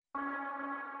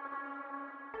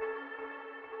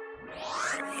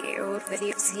Hear all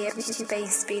videos, hear me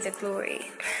bass be the glory.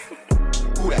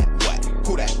 Who that what?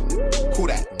 Who that? Who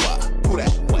that what? Who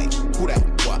that what? Who that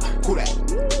what? Who that?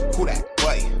 Who that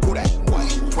what? Who that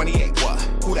what? 28 what?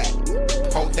 Who that?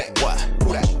 Hold that what?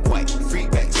 Who that what?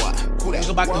 Feedback what? Who that?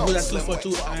 Welcome back to Who That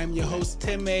 242. I'm your host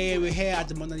Tim May. We're here at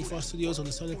the 194 Studios on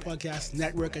the Solid Podcast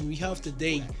Network, and we have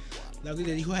today lovely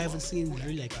lady who I haven't seen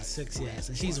really like in 6 years,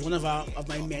 and she's one of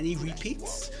my many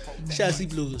repeats, Chelsea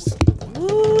Blues.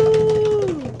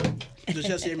 Woo! So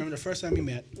Chelsea, I remember the first time we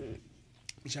met,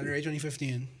 January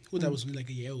 2015. Who that was only like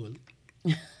a year old.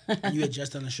 And you had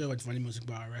just done a show at Funny Music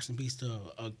Bar. Rest in peace to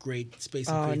a great space.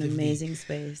 Oh, an amazing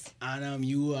space. And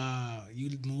you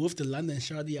moved to London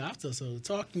shortly after. So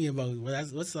talk to me about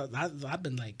what's that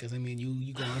been like? Because I mean,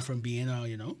 you going from being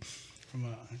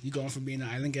you going from being an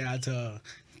island girl to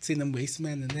seeing them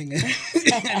wastemen and things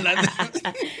in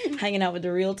London. Hanging out with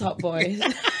the real top boys.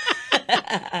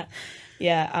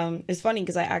 Yeah, it's funny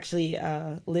because I actually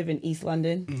live in East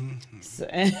London. Mm-hmm. So,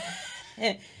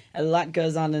 a lot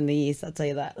goes on in the East, I'll tell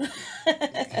you that.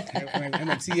 I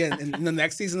might see you in the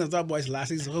next season of Top Boys, last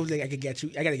season. Hopefully, I gotta get you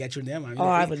in there, man.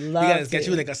 I would love to. We gotta to get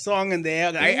you like a song in there.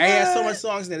 I have so much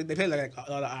songs in there. They play like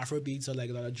a lot of Afro beats or like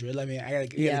a lot of drill. I mean, I gotta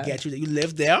get you. You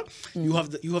live there. You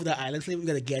have the island flavor. We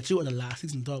gotta get you on the last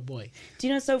season of Top Boy. Do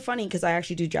you know, it's so funny because I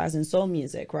actually do jazz and soul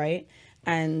music, right?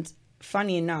 And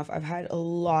funny enough, I've had a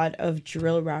lot of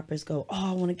drill rappers go, "Oh,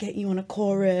 I want to get you on a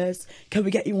chorus. Can we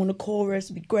get you on a chorus?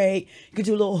 It'd be great. You could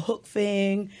do a little hook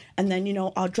thing, and then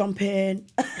I'll jump in."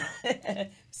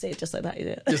 Say it just like that, you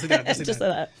know? Just like that. Just like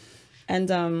that.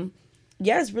 And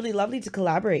yeah, it's really lovely to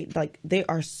collaborate. Like, they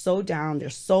are so down.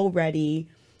 They're so ready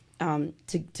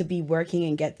to be working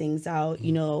and get things out.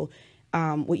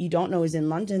 Mm-hmm. What you don't know is in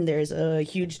London, there's a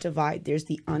huge divide. There's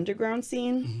the underground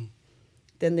scene. Mm-hmm.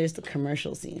 Then there's the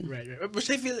commercial scene. Right.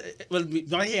 Which I feel, well,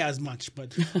 not here as much,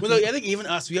 but I think even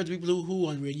us, we have the people who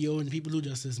on radio and the people who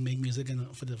just make music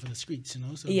for the streets,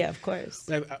 So, yeah, of course.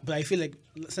 But I feel like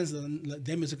since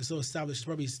their music is so established, it's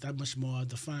probably that much more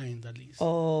defined, at least.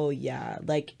 Oh, yeah.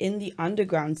 Like, in the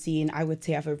underground scene, I would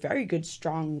say I have a very good,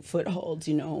 strong foothold,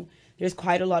 There's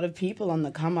quite a lot of people on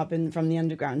the come up from the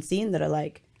underground scene that are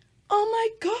like, "Oh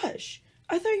my gosh,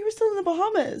 I thought you were still in the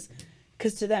Bahamas."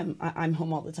 Because to them, I'm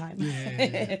home all the time.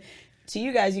 Yeah. To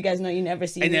you guys know you never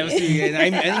see me. I never see you.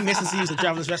 I miss to see you at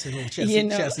Travelers Wrestling.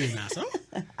 Chelsea is awesome.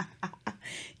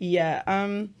 Yeah.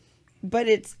 But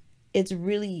it's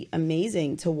really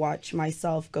amazing to watch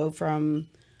myself go from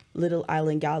little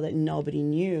island gal that nobody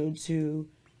knew to,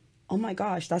 oh my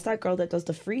gosh, that's that girl that does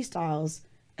the freestyles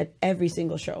at every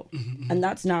single show. Mm-hmm. And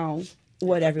that's now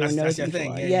what everyone knows me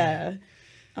for. Yeah.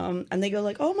 And they go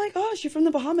like, "Oh my gosh, you're from the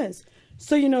Bahamas.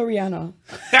 So you know Rihanna."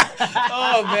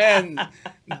 Oh man,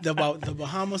 the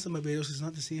Bahamas and Barbados is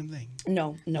not the same thing.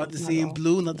 No, not the same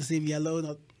blue, not the same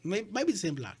yellow, maybe the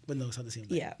same black, but no, it's not the same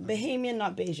thing. Yeah, Bahamian,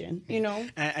 not Bayesian,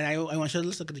 And I want you to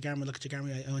look at the camera.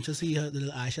 I want you to see her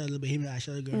little Aisha, little Bahamian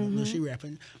Aisha girl. Mm-hmm. No, she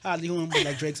rapping. Hardly home,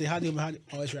 like Drake say. Hardly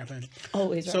always rapping.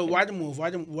 Always. So rapping. Why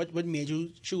the move? What made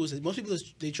you choose it? Most people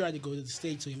they try to go to the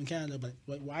States or even Canada,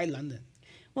 but why London?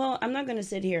 Well, I'm not going to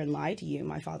sit here and lie to you.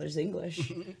 My father's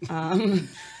English.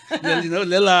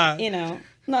 Lila.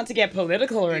 Not to get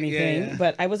political or anything,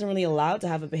 but I wasn't really allowed to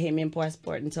have a Bahamian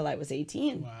passport until I was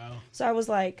 18. Wow. So I was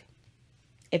like,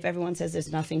 if everyone says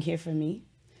there's nothing here for me,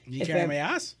 you carry my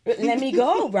ass. Let me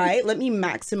go, right? Let me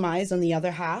maximize on the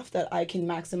other half that I can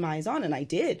maximize on, and I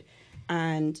did.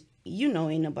 And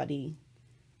ain't nobody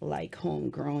like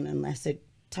homegrown unless it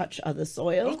touch other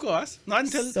soil. Of course. Not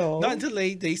until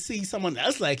they see someone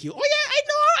else like you. Oh yeah, I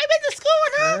know her. I went to school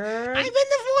with her. I went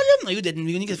to volume. No, you didn't.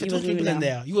 You get 15 people in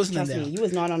there. You wasn't Trust in there. Me, you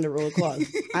was not on the roll call.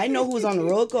 I know who was on the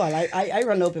roll call. I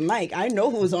run open mic. I know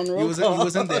who was on the roll call. You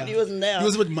wasn't there. He wasn't there. You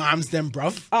was with moms them,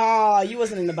 bruv. Oh, you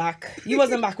wasn't in the back. You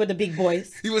wasn't back with the big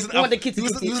boys. He wasn't up. He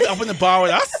was up in the bar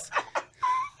with us.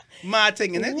 Mad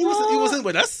thing, innit? He wasn't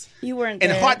with us. You weren't in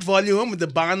there. hot volume with the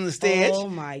band on the stage. Oh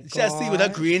my god. Chelsea with her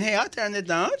green hair, turn it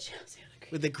down.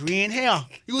 With the green hair.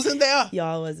 You wasn't there.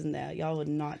 Y'all wasn't there. Y'all were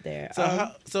not there.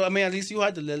 So I mean, at least you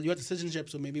had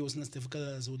citizenship, so maybe it wasn't as difficult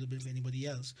as it would have been for anybody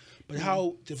else. But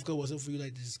how difficult was it for you,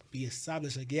 like, to just be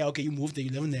established? Like, yeah, okay, you moved there,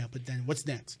 you live in there, but then what's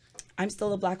next? I'm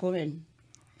still a black woman.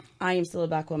 I am still a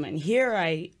black woman. Here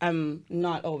I am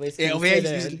not always considered. Over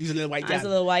here, you're a little white gal. I was a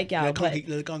little white gal.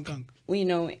 Little conk.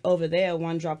 Over there,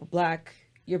 one drop of black,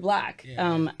 you're black.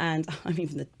 Yeah. And I'm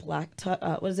even the black,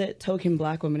 token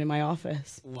black woman in my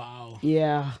office. Wow.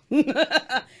 Yeah.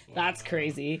 That's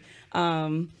crazy.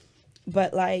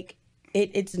 But like,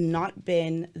 it's not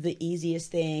been the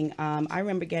easiest thing. I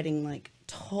remember getting like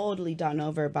totally done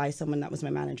over by someone that was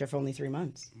my manager for only 3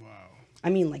 months. Wow. I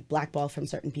mean, like blackballed from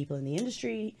certain people in the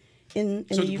industry in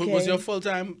the UK. Was your full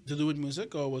time to do with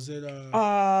music, or was it?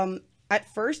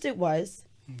 At first it was,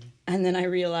 and then I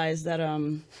realized that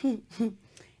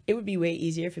it would be way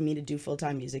easier for me to do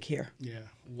full-time music here. Yeah.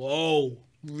 Whoa.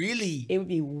 Really? It would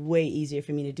be way easier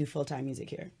for me to do full-time music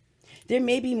here. There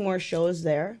may be more shows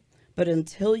there, but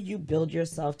until you build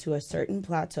yourself to a certain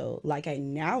plateau, like I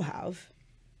now have,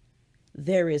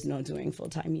 there is no doing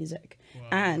full-time music. Wow.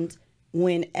 And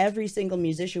when every single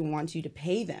musician wants you to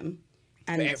pay them,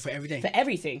 and for everything. For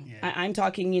everything. Yeah. I'm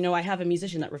talking, I have a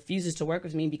musician that refuses to work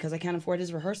with me because I can't afford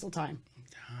his rehearsal time.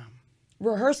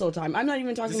 Rehearsal time. I'm not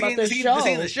even talking about the show. This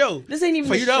ain't the show. This ain't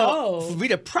even the show. For me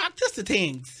to practice the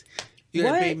things, you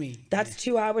gotta pay me. That's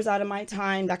 2 hours out of my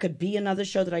time. That could be another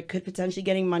show that I could potentially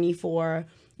getting money for.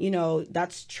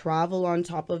 That's travel on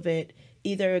top of it.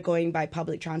 Either going by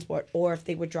public transport, or if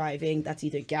they were driving, that's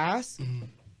either gas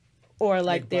or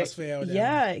like bus fare.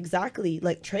 Yeah, exactly.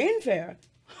 Like train fare.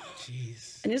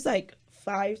 Jeez. And it's like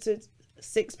 £5 to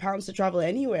 £6 to travel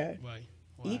anywhere. Why?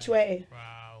 Each way.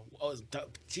 Wow. Oh,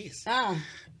 jeez.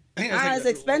 It's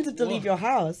expensive to leave your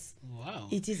house. Wow.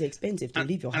 It is expensive to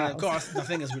leave your house. And of course,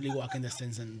 nothing is really walking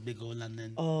distance in big old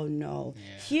London. Oh, no.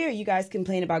 Yeah. Here, Here, you guys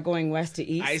complain about going west to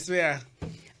east. I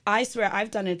I swear,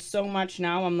 I've done it so much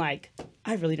now. I'm like,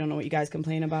 I really don't know what you guys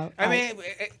complain about. I mean,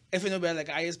 if you know better, like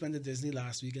I just went to Disney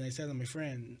last week, and I said to my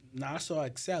friend, Nassau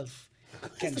itself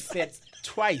can fit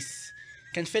twice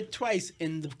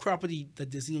in the property that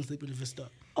Disney owns, Lake Vista.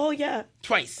 Oh, yeah.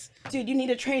 Twice. Dude, you need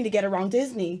a train to get around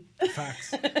Disney.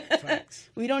 Facts.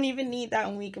 We don't even need that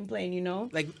when we complain,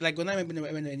 Like when I went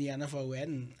to Indiana for a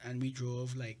wedding, and we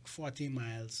drove like 14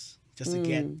 miles just to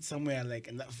get somewhere, like,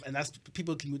 and that's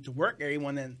people commute to work every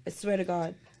morning. I swear to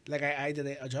God. Like I did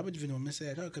a job interview, and I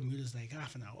said, "Oh, commute is like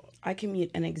half an hour." I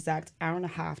commute an exact hour and a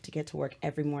half to get to work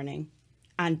every morning,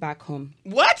 and back home.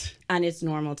 What? And it's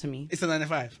normal to me. It's a 9 to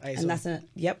 5. And that's it.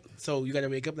 Yep. So you gotta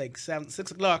wake up like 6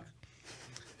 o'clock.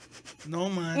 No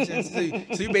man, so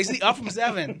you basically up from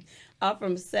 7. Up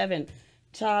from 7.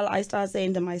 Child, I start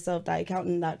saying to myself that I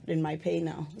counting that in my pay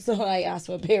now. So I asked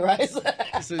for a pay rise.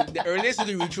 So the earliest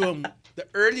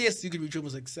you could reach home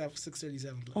was like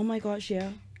 6:37. Oh my gosh,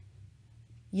 yeah.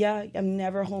 Yeah, I'm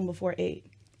never home before 8.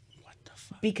 What the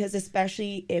fuck? Because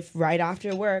especially if right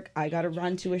after work, I got to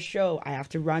run to a show. I have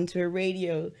to run to a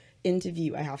radio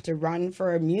interview. I have to run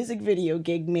for a music video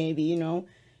gig maybe,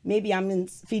 Maybe I'm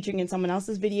featuring in someone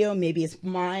else's video. Maybe it's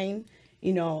mine.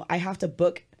 I have to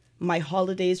book my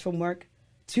holidays from work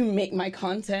to make my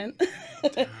content.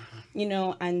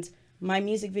 And my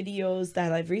music videos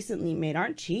that I've recently made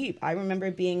aren't cheap. I remember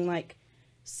being like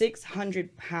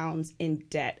 £600 in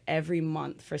debt every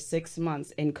month for 6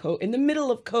 months in the middle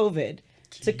of COVID.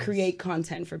 Jeez. To create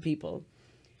content for people.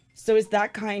 So it's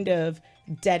that kind of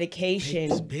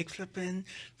dedication. Big flipping.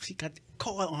 She got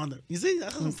call on her. You see,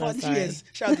 that's how fun she is.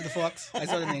 Shout out to the Fox. I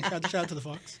saw the name. Shout out to the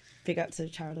Fox. Big up to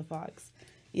Child of Fox.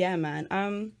 Yeah, man.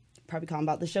 Probably calling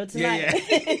about the show tonight.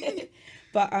 Yeah.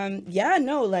 But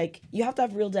you have to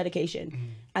have real dedication. Mm-hmm.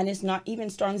 And it's not, even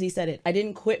Stormzy said it. I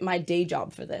didn't quit my day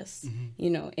job for this.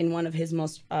 Mm-hmm. In one of his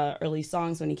most early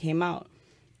songs when he came out.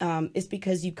 It's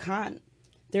because you can't.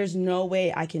 There's no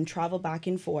way I can travel back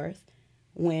and forth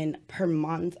when per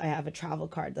month I have a travel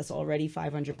card that's already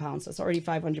 £500. That's already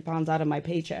 £500 out of my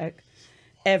paycheck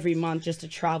every month just to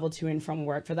travel to and from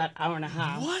work for that hour and a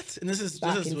half. What? And this is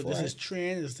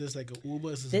train? Is this like an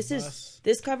Uber? Is this a bus?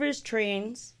 This covers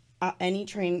trains, any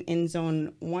train in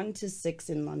zone 1 to 6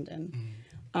 in London.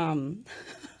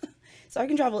 So I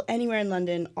can travel anywhere in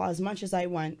London as much as I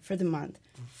want for the month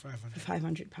for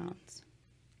 £500.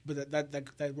 But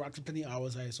that rocks up plenty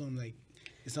hours, I assume. Like,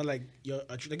 it's not like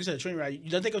like you said, a train ride.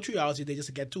 You don't take up 3 hours a day just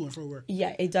to get to and from work.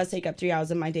 Yeah, it does take up 3 hours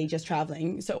of my day just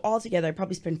traveling. So altogether, I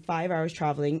probably spend 5 hours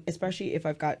traveling, especially if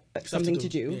I've got something to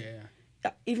do.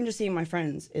 Yeah. Even just seeing my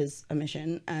friends is a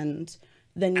mission, and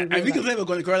then you. And we can play with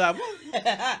going to Girl Apple.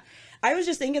 I was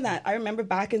just thinking that. I remember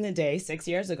back in the day, 6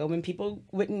 years ago, when people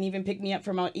wouldn't even pick me up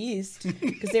from out east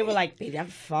because they were like, "Baby,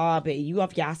 that's far, baby. You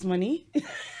have gas money."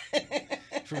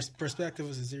 Perspective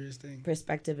is a serious thing.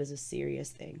 Perspective is a serious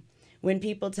thing. When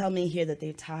people tell me here that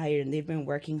they're tired and they've been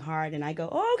working hard, and I go,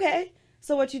 "Oh, okay.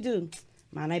 So what you do?"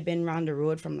 Man, I've been around the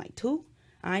road from like 2.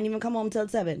 I ain't even come home till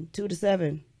 7. 2 to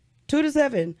 7. 2 to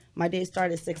 7. My day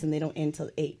starts at 6 and they don't end till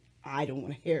 8. I don't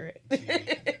want to hear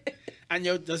it. And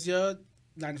does your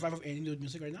 9 to 5 have anything to do with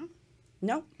music right now?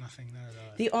 No. Nothing, not at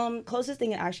all. The closest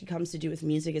thing that actually comes to do with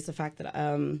music is the fact that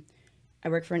I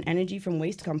work for an energy from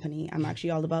waste company. I'm actually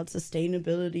all about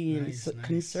sustainability and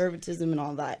conservatism and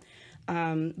all that.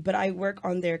 But I work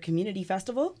on their community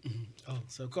festival. Oh,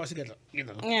 so of course you got to,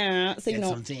 Yeah, so get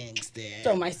some things there.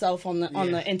 throw myself on the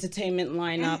Yeah. entertainment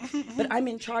lineup. But I'm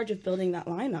in charge of building that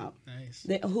lineup. Nice.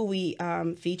 Who we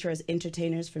feature as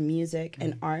entertainers for music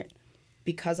and art.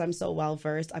 Because I'm so well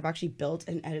versed, I've actually built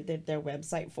and edited their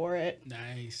website for it.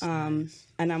 Nice. And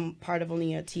I'm part of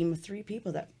only a team of 3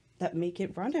 people that make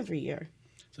it run every year.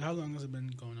 So how long has it been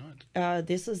going on?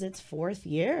 This is its 4th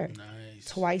year. Nice.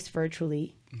 Twice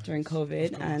virtually during COVID,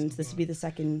 Of course, and of this will be the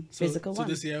second So, physical so one.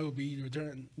 this year will be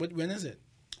return. When is it?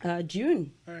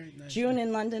 June. All right. Nice. June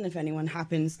in London, if anyone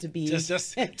happens to be.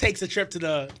 Just takes a trip to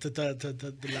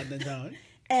the London town.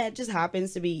 It just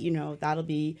happens to be, that'll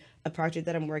be a project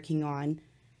that I'm working on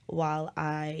while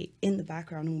in the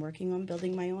background, I'm working on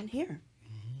building my own here.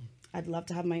 I'd love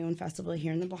to have my own festival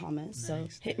here in the Bahamas. So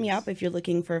Nice, hit me up if you're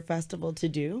looking for a festival to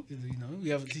do.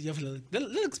 You have a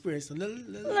little experience, a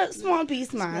Little, small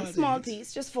piece, man. Small piece.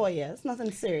 piece, just 4 years.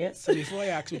 Nothing serious. So before I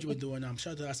ask what you were doing, I'm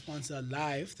shout out to our sponsor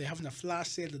Live. They're having a flash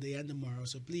sale at the end tomorrow.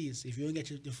 So please, if you didn't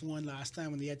get your phone last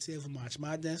time when they had sale for March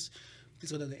Madness,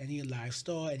 please go to any Live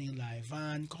store, any Live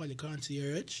van, call your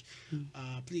concierge.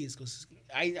 Please, because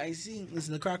I see,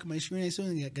 listen, the crack of my screen, I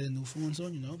soon get a new phone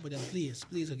soon, but then please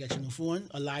go get your new phone,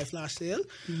 a Live flash sale.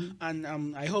 And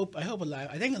I hope a Live,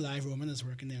 I think a Live Roman is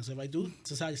working there. So if I do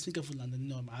decide to speak up for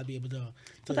London, I'll be able to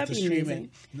That'd be stream amazing.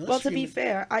 it. Well, to be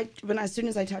fair, as soon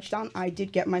as I touched down, I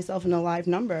did get myself an Alive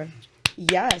number.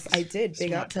 Yes, I did.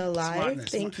 Big up to Alive.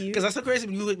 Thank you. Because that's so crazy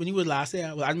when you were last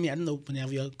year. Well, I didn't know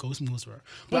whenever your ghost moves were,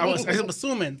 but I'm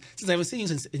assuming since I haven't seen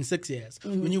you in 6 years,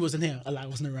 when you wasn't here, Alive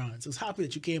wasn't around. So it's happy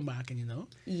that you came back and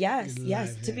Yes.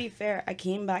 Alive, To be fair, I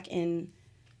came back in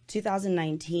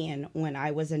 2019 when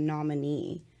I was a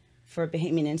nominee for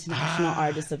Bahamian International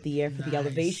Artist of the Year for the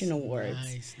Elevation Awards.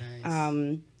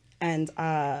 Nice. And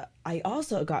I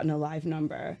also got an Alive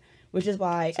number, which is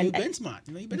why. So you've been smart.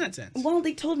 You've been that sense. Well,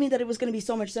 they told me that it was going to be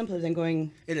so much simpler than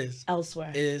going It is.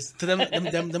 elsewhere. It is to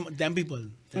them people,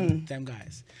 them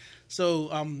guys. So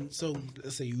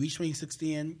let's say you reached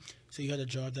 2016. So you had a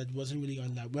job that wasn't really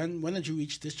on that. When did you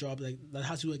reach this job that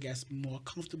has you, I guess, more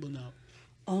comfortable now?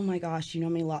 Oh my gosh, you know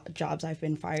how many jobs I've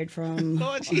been fired from?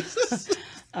 Oh Jesus!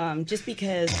 Just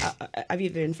because I've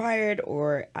either been fired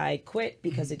or I quit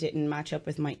because it didn't match up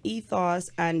with my ethos,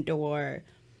 and or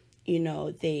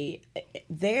they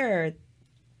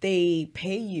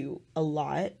pay you a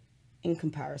lot in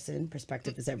comparison.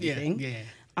 Perspective is everything. Yeah.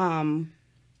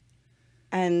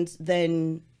 And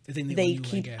then They they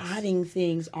keep adding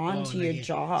things onto your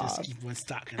job, Just keep one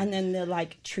stocking. and then they're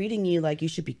like treating you like you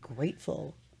should be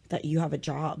grateful that you have a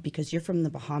job because you're from the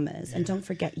Bahamas. And don't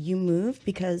forget, you moved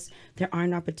because there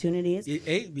aren't opportunities.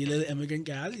 Hey, be a little immigrant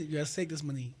gal. You gotta take this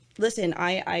money. Listen,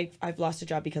 I've lost a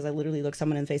job because I literally looked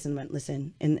someone in the face and went,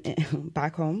 listen,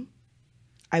 back home,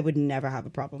 I would never have a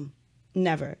problem.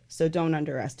 Never. So don't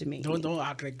underestimate me. Don't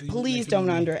act like. Please don't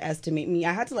underestimate me.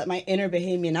 I had to let my inner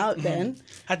Bahamian out then.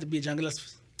 Had to be a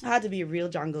junglist. I had to be a real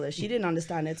junglist. She didn't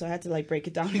understand it, so I had to break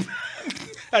it down.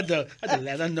 Had to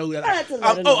let her know that. I had to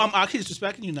let her know. I'm actually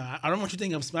disrespecting you now. I don't want you to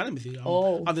think I'm smiling with you.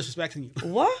 I'm disrespecting you.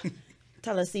 What?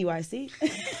 Tell her CYC.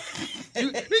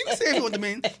 You can say if you want to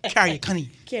mean. Carry it, Connie.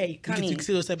 Okay, Connie. You can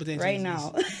see those type of things. Right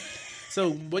now.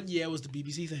 So what year was the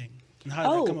BBC thing? And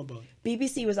how did that come about?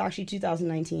 BBC was actually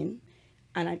 2019.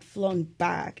 And I'd flown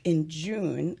back in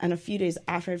June. And a few days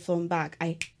after I'd flown back,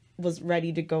 I was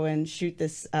ready to go and shoot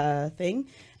this thing.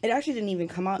 It actually didn't even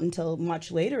come out until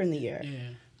much later in the year.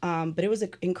 Yeah. But it was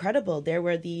incredible. There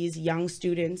were these young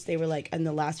students. They were in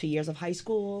the last few years of high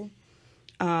school.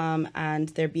 And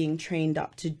they're being trained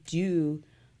up to do,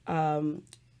 how do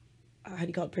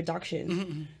you call it, production.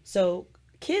 Mm-hmm. So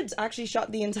kids actually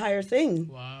shot the entire thing.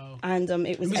 Wow. And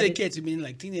it was. When you say kids, you mean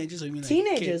like teenagers, or you mean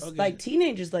teenagers, like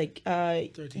teenagers,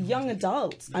 13, young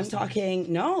adults. I'm talking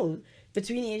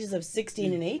between the ages of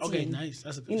 16 and 18. Okay, nice.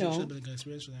 That's a should have been a good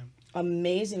experience for them.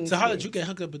 Amazing. So how did you get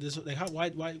hooked up with this? Like,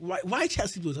 why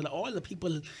Chelsea Blues? Like, all the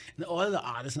people and all the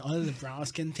artists and all of the brown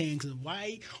skin things.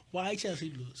 Why Chelsea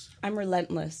Blues? I'm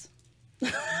relentless.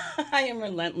 I am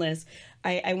relentless.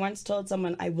 I once told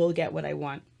someone I will get what I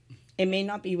want. It may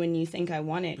not be when you think I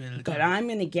want it, but I'm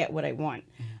going to get what I want.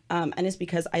 And it's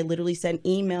because I literally sent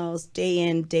emails day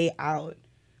in, day out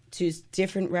to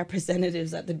different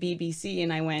representatives at the BBC.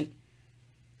 And I went,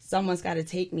 someone's got to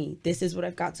take me. This is what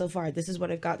I've got so far. This is what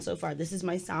I've got so far. This is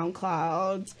my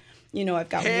SoundCloud. I've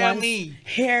got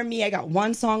Hear Me. I got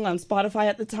one song on Spotify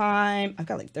at the time. I've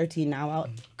got 13 now out.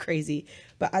 Crazy.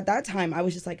 But at that time, I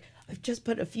was just I've just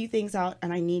put a few things out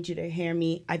and I need you to hear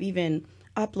me. I've even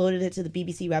uploaded it to the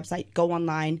BBC website. Go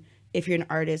online. If you're an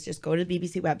artist, just go to the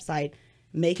BBC website,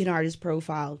 make an artist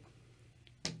profile,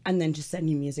 and then just send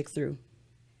you music through.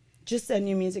 Just send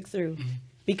you music through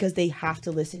because they have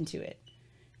to listen to it.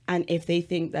 And if they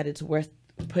think that it's worth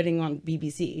putting on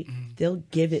BBC, they'll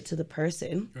give it to the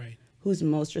person Right. who's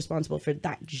most responsible for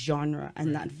that genre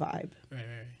and that vibe. Right.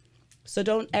 So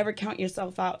don't ever count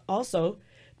yourself out. Also,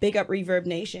 big up Reverb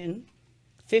Nation,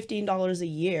 $15 a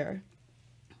year,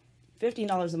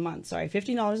 $15 a month,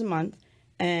 $15 a month,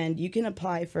 and you can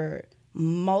apply for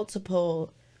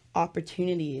multiple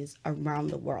opportunities around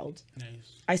the world. Nice.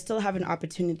 I still have an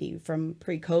opportunity from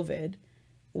pre-COVID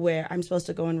where I'm supposed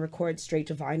to go and record straight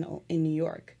to vinyl in New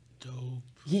York. Dope.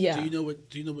 Yeah. Do you know what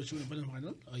you want to put in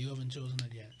vinyl? Or you haven't chosen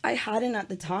it yet? I hadn't at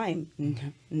the time.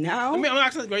 Now, I mean, I'm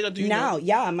asking right now. Do you now, know?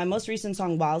 yeah, my most recent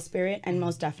song, Wild Spirit, and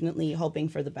most definitely Hoping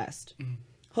for the Best.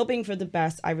 Hoping for the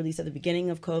Best, I released at the beginning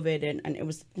of COVID, and it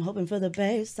was Hoping for the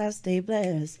Best, I stay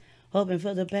blessed. Hoping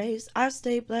for the best, I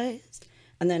stay blessed.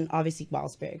 And then obviously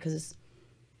Wild Spirit, because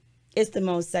it's the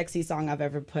most sexy song I've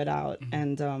ever put out,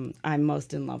 and I'm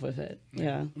most in love with it.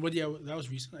 Yeah. But yeah, that was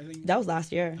recent, I think. That was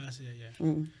last year. Last year,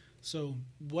 yeah. So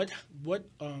what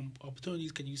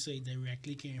opportunities can you say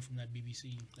directly came from that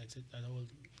BBC? That's it, that whole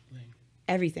thing.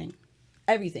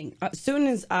 Everything. As soon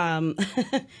as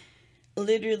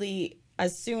literally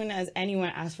as soon as anyone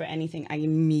asks for anything, I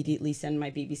immediately send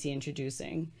my BBC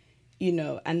introducing,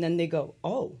 and then they go,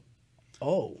 oh,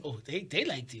 They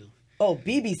liked you.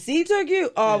 BBC took you?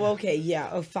 Oh, okay,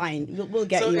 yeah, fine, we'll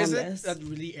get you on is this. it that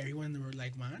really everyone in the world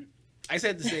like, man? I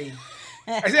said to say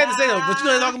though, but you know what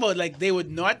I'm talking about? Like, they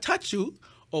would not touch you.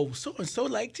 Oh, so and so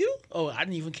liked you? Oh, I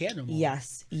didn't even care no more.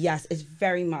 Yes, it's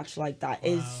very much like that.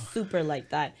 It's super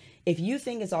like that. If you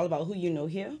think it's all about who you know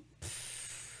here,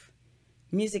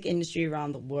 music industry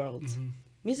around the world.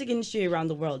 Music industry around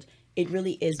the world. It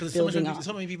really is building up.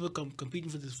 So many people competing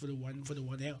for the one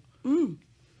L.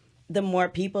 The more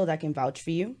people that can vouch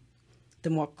for you, the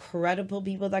more credible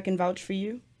people that can vouch for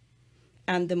you,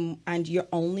 and you're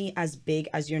only as big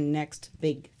as your next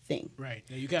big thing. Right.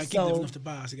 Yeah, you gotta keep living off the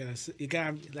boss. You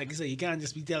can't, like you say, you can't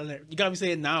just be telling it. You gotta be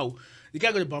saying now. You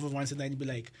gotta go to Buffett once and then you be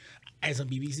like, I was on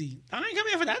BBC. I ain't coming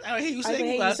here for that. I hear you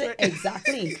saying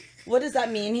exactly. What does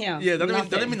that mean here? Yeah, that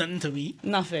doesn't mean nothing to me.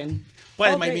 Nothing.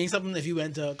 But it might mean something if you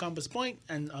went to Compass Point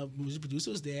and music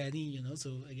producer was there, and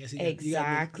so I guess you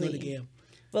gotta know the game.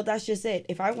 Well, that's just it.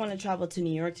 If I want to travel to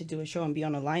New York to do a show and be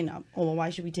on a lineup, well, why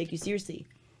should we take you seriously?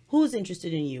 Who's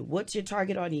interested in you? What's your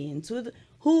target audience?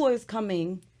 Who is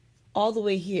coming all the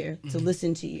way here to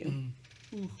listen to you?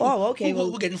 Oh, okay.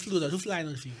 We're getting flew out. Who's flying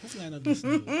out for you? Who's flying out to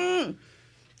listen to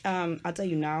you? I'll tell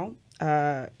you now,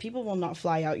 people will not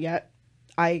fly out yet.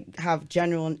 I have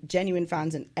genuine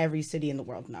fans in every city in the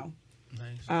world now.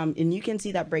 Nice. And you can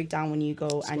see that breakdown when you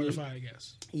go. Spotify, I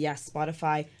guess. Yes,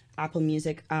 Spotify, Apple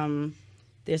Music.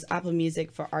 There's Apple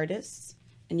Music for artists,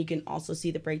 and you can also see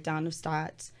the breakdown of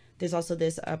stats. There's also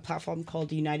this platform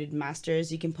called United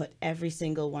Masters. You can put every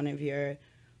single one of your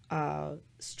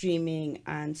streaming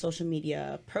and social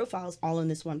media profiles all in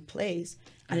this one place,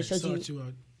 and it shows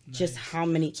you just how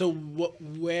many. So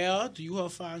where do you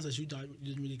have fans that you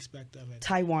didn't really expect of it?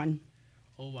 Taiwan.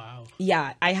 Oh, wow.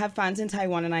 Yeah, I have fans in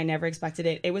Taiwan, and I never expected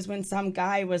it. It was when some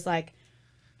guy was like,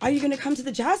 are you going to come to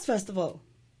the jazz festival?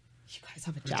 You guys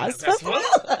have a jazz festival?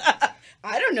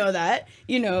 I don't know that,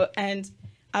 and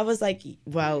I was like,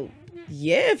 well,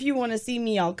 yeah, if you want to see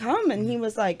me, I'll come. And I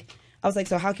was like,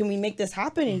 so how can we make this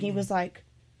happen? And he was like,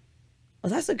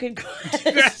 well, that's a good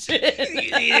question. He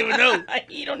didn't even know.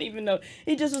 He don't even know.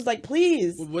 He just was like,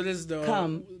 please. What is the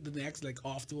come. The next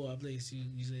off the wall place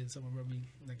you said someone probably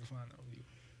a fan of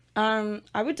you?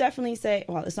 I would definitely say,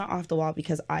 well, it's not off the wall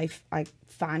because I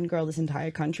fangirl this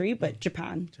entire country, but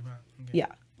Japan. Japan. Okay.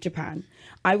 Yeah, Japan.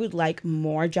 I would like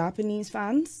more Japanese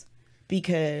fans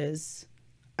because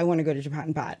I want to go to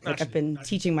Japan bad. I've been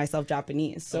teaching myself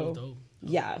Japanese. So, dope.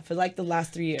 Yeah, for the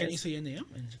last 3 years. Can you say your name?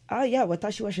 Yeah,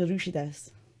 watashi wa Shirushi desu.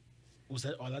 Was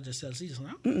that all that just Chelsea just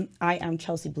now? I am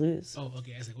Chelsea Blues. Oh,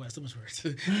 okay. I was like, well, that's too much words.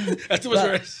 That's too much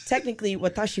words. Technically,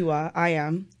 watashi wa, I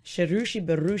am Shirushi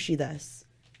Barushi desu.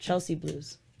 Chelsea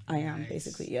Blues. I am,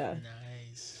 basically, yeah.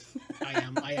 Nice.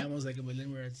 I am was like a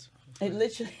million words. It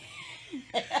literally...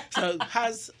 So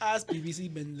has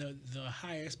BBC been the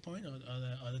highest point,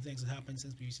 or the things that happened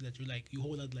since BBC that you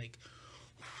hold out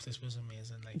this was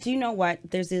amazing? Do you know what?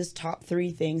 There's this top 3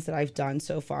 things that I've done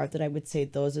so far that I would say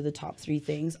those are the top 3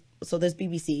 things. So there's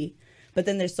BBC, but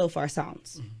then there's So Far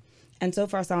Sounds. And So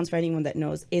Far Sounds, for anyone that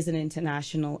knows, is an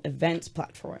international events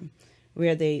platform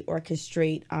where they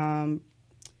orchestrate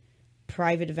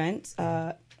private events,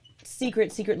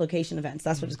 secret location events.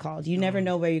 That's what it's called. You never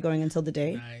know where you're going until the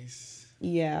day. Nice.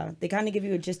 Yeah, they kind of give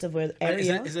you a gist of where the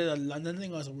area. Is it a London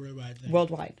thing or is it a worldwide thing?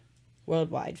 Worldwide.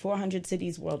 worldwide, 400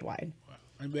 cities worldwide.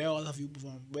 And where all have you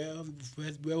performed?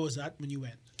 Where was that when you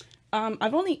went?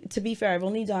 To be fair,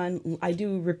 I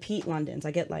do repeat Londons.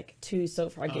 I get like 2 so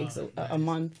far gigs a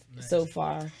month so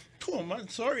far. 2 a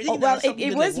month? Sorry. Oh, well,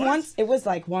 it was once. It was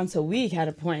like once a week at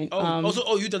a point.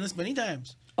 You've done this many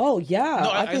times. Oh yeah,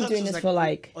 No, I've been doing this for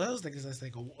like. Oh, that was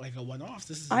like a one-off.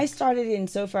 This is. I started in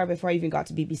So Far before I even got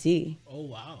to BBC. Oh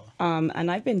wow. And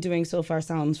I've been doing So Far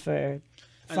Sounds for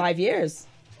 5 years.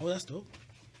 Oh, that's dope.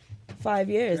 5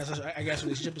 years. I guess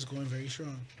relationship is going very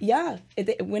strong. Yeah.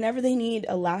 Whenever they need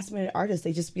a last minute artist,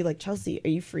 they just be like, Chelsea, are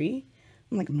you free?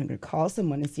 I'm like, I'm going to call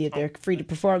someone and see if they're free to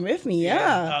perform with me.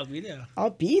 Yeah. I'll be there. I'll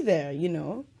be there, you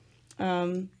know.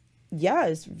 Yeah,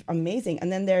 it's amazing.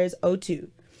 And then there's O2.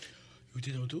 You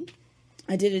did O2?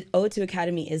 I did it O2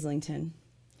 Academy Islington.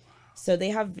 So they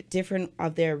have different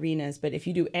of their arenas, but if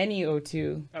you do any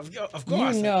O2, of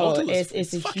course, you know O2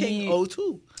 it's a fucking huge,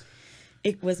 O2.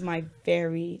 It was my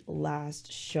very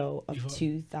last show of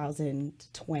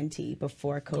 2020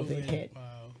 before COVID hit. Wow.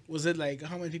 Was it like,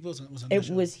 how many people was on It the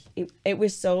show? was it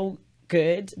was so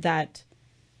good that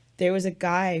there was a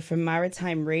guy from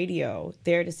Maritime Radio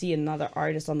there to see another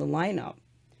artist on the lineup,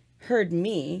 heard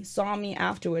me, saw me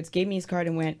afterwards, gave me his card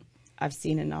and went, I've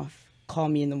seen enough. Call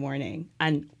me in the morning.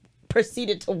 And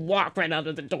proceeded to walk right out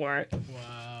of the door.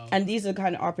 Wow. And these are the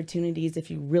kind of opportunities,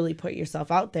 if you really put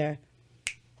yourself out there,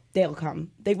 they'll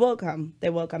come. They will come. They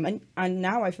will come. And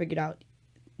now I figured out,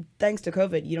 thanks to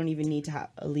COVID, you don't even need to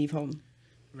leave home.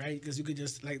 Right? Because you could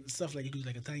just, like, stuff like you could do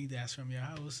like a tiny desk from your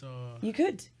house or...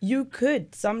 You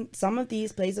could. Some of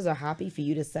these places are happy for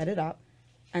you to set it up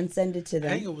and send it to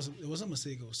them. I think it was a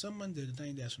mistake. Someone did a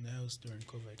tiny desk from the house during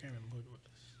COVID. I can't remember who it was.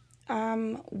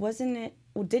 Wasn't it?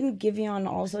 Didn't Giveon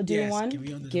also do one?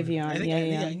 Giveon, I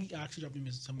think he actually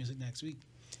dropping some music next week.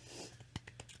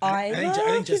 I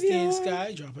think Justine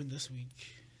Sky dropping this week.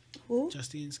 Who?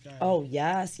 Justine Sky. Oh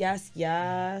yes.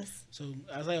 So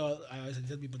as I always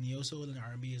tell people, neo soul and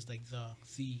R&B is like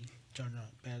the genre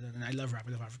better than, and I love rap,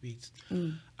 I love Afrobeats.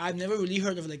 I've never really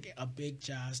heard of like a big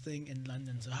jazz thing in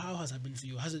London. So how has that been for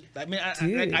you? Has it? I mean,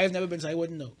 I've never been, so I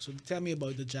wouldn't know. So tell me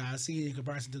about the jazz scene in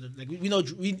comparison to the, like, we know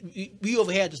we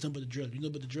over here just know about the drill. We know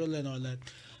about the drill and all that.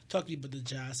 Talk to me about the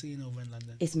jazz scene over in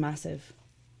London. It's massive.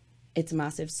 It's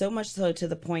massive. So much so to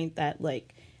the point that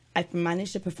like I've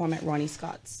managed to perform at Ronnie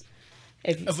Scott's.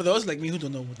 For those like me who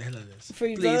don't know what the hell it is, for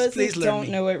those who don't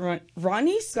know what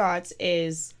Ronnie Scott's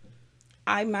is,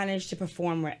 I managed to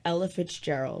perform with Ella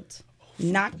Fitzgerald,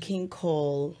 Nat King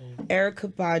Cole,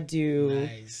 Erykah Badu.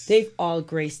 Nice. They've all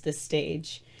graced the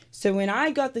stage. So when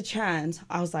I got the chance,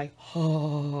 I was like,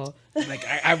 oh. Like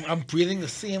I'm breathing the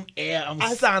same air. I'm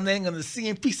standing on the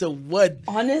same piece of wood.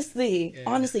 Honestly,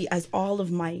 as all of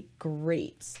my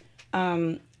greats.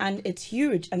 And it's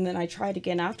huge. And then I tried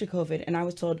again after COVID, and I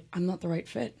was told I'm not the right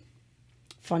fit.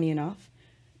 Funny enough.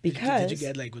 Because did you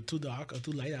get like too dark or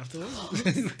too light afterwards?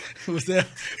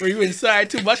 Were you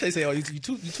inside too much? I say, oh, you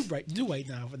too bright, you too white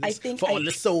now for this. All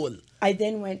the soul. I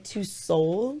then went to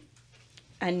soul,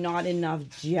 and not enough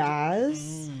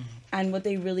jazz. And what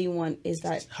they really want is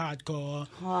that hardcore.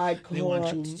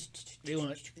 They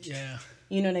want, yeah.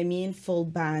 You know what I mean? Full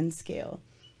band scale.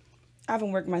 I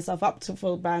haven't worked myself up to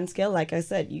full band scale. Like I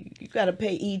said, you got to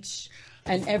pay each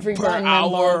and every band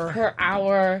member per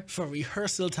hour for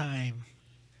rehearsal time.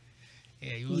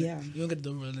 Yeah, you don't get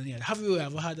the rolling yet. Have you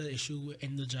ever had an issue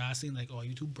in the jazz scene, like, oh,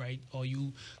 you too bright, or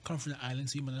you come from the island,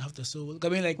 so you might have the soul? I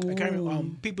mean, like, I can't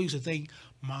remember, people used to think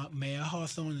Mayer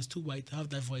Hawthorne is too white to have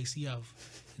that voice he have.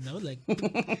 You know, like,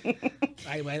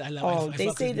 I love. They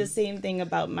say the same thing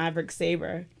about Maverick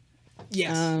Sabre.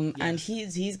 Yes, and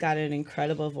he's got an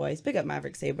incredible voice. Big up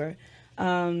Maverick Sabre.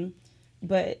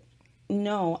 But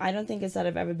no, I don't think it's that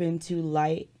I've ever been too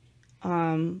light.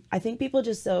 I think people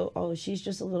just say, oh, she's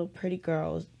just a little pretty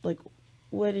girl. Like,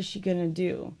 what is she gonna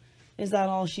do? Is that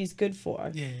all she's good for?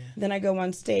 Yeah. Then I go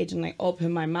on stage and I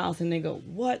open my mouth and they go,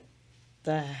 what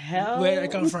the hell? Where did I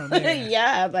come from?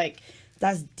 Yeah, like,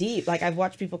 that's deep. Like, I've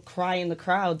watched people cry in the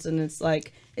crowds and it's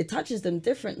like, it touches them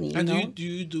differently. And know? do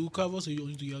you do covers or you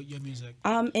only do your music?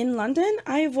 In London,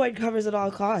 I avoid covers at all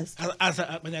costs.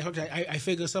 I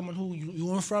figure someone who you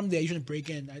weren't from there, you shouldn't break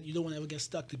in. You don't want to ever get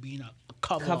stuck to being a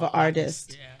cover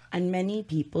artist. Yeah. And many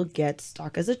people get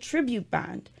stuck as a tribute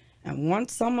band. And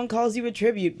once someone calls you a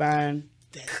tribute band,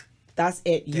 that's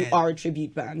it. You are a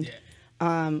tribute band.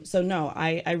 Yeah. So no,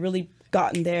 I really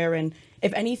gotten there. And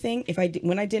if anything,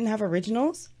 when I didn't have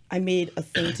originals, I made a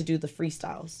thing to do the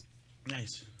freestyles.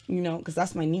 Nice. You know, because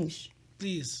that's my niche.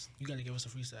 Please, you got to give us a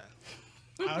freestyle.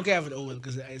 I don't care if it's old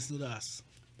because it's new to us.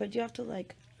 but you have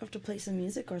to play some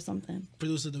music or something.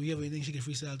 Producer, do we have anything she can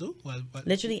freestyle too? Well, but,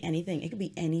 Literally anything. It could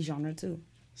be any genre too.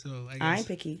 so I I guess ain't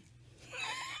picky.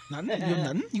 nothing. You have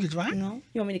nothing. You can try. No,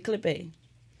 you want me to clip it?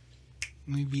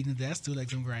 Me beating the desk too, like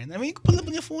some grind. I mean, you can pull up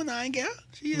on your phone. I ain't care.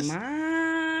 She is.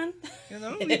 Man. You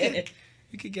know,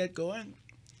 we could get going.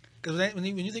 Because when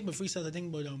you think about freestyle, I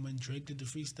think about when Drake did the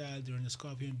freestyle during the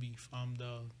Scorpion beef,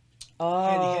 the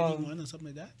heady one or something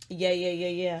like that. Yeah.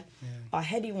 Yeah.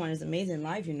 Heady one is amazing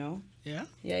live, you know. Yeah.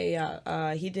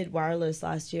 Yeah. He did Wireless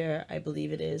last year, I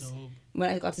believe it is. Dope. When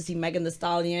I got to see Megan Thee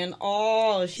Stallion,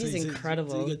 oh, she's So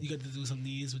incredible. you got to do some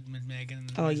knees with Megan.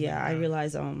 Oh yeah, I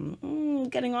realize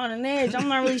getting on an edge. I'm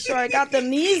not really sure I got the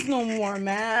knees no more,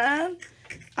 man.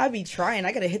 I be trying.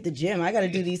 I gotta hit the gym. I gotta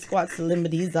do these squats to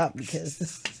limit these up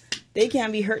because they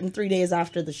can't be hurting 3 days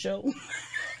after the show.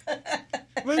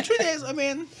 Well, in 3 days, I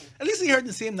mean, at least he heard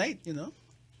the same night, you know.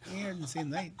 He heard the same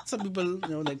night. Some people, you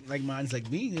know, like mines like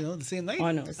me, you know, the same night.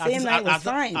 Oh no, same night was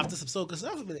fine. After some soca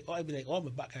stuff, I'd be like, oh, my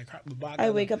back, I crack my back. I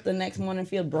wake up the next morning and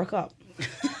feel broke up.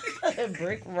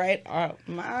 Break right up,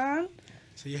 man.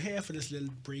 So you're here for this little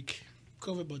break.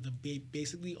 Cover about the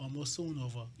basically almost soon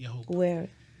over, you hope. Where?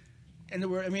 And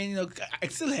I mean, you know,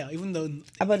 it's still here, even though. I'm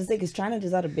about to say, because China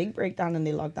just had a big breakdown and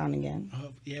they locked down again.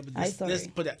 Yeah, but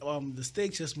the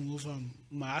stakes just moved from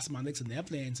mathematics and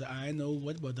airplane, so I know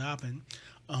what's about to happen.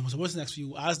 So what's next for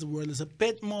you? As the world is a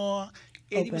bit more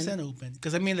 80% open,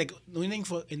 because I mean, like the only thing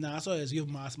for in NASA is you have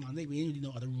mathematics. We didn't really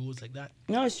know other rules like that.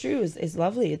 No, it's true. It's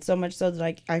lovely. It's so much so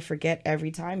that I forget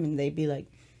every time, and they'd be like,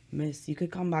 "Miss, you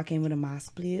could come back in with a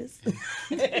mask, please."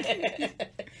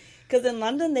 Because in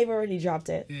London, they've already dropped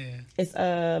it. Yeah. It's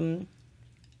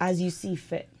as you see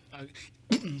fit.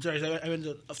 Sorry, I went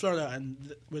to Florida,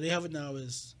 and where they have it now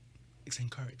is it's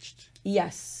encouraged.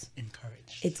 Yes.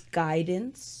 Encouraged. It's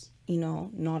guidance, you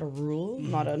know, not a rule,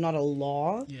 not a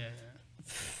law. Yeah.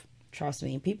 Trust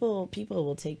me, people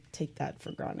will take that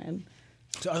for granted.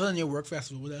 So other than your work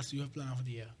festival, what else do you have planned for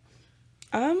the year?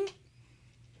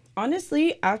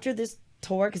 Honestly, after this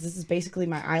tour, because this is basically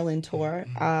my island tour,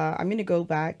 I'm gonna go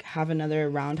back, have another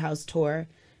Roundhouse tour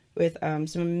with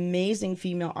some amazing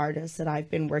female artists that I've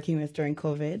been working with during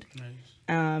COVID.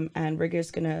 Nice. And we're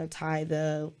just gonna tie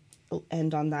the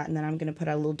end on that, and then I'm gonna put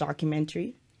out a little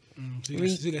documentary. So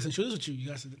you got some shows with you. You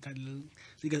got some kind of little.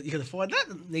 So you can afford that.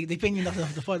 They paying you enough to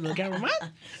afford a little cameraman.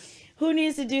 Who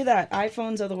needs to do that?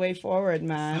 iPhones are the way forward,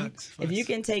 man. Facts. If you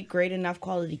can take great enough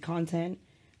quality content,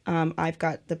 I've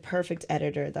got the perfect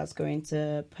editor that's going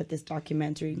to put this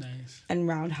documentary and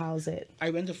roundhouse it. I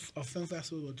went to a film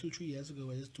festival about 2-3 years ago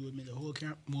where this dude made a whole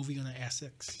movie on an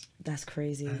Essex. That's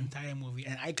crazy. An entire movie.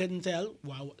 And I couldn't tell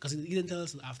why, because he didn't tell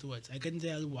us afterwards. I couldn't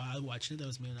tell while watching it that it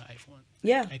was made on an iPhone.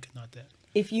 Yeah. I could not tell.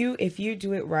 If you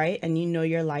do it right and you know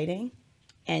your lighting,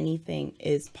 anything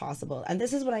is possible. And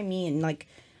this is what I mean. Like,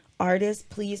 artists,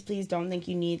 please don't think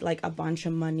you need like a bunch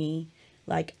of money.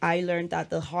 Like, I learned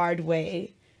that the hard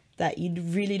way, that you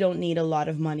really don't need a lot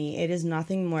of money. It is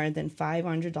nothing more than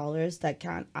 $500 that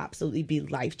can absolutely be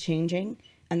life-changing.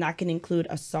 And that can include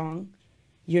a song,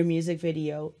 your music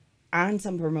video, and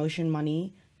some promotion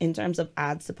money in terms of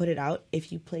ads to put it out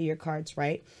if you play your cards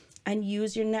right. And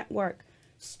use your network.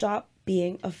 Stop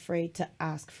being afraid to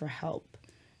ask for help,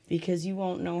 because you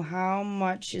won't know how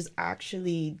much is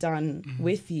actually done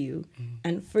with you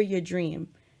and for your dream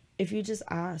if you just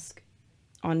ask.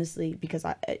 Honestly, because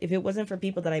if it wasn't for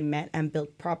people that I met and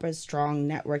built proper, strong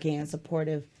networking and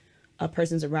supportive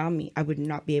persons around me, I would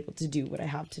not be able to do what I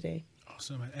have today.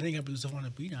 Awesome, man. I think I produced on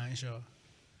the beat. I ain't sure.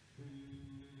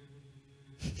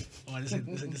 Oh, this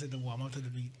is the warm up to the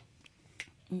beat.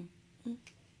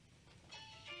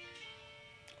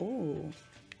 Ooh,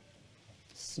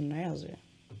 snazzy.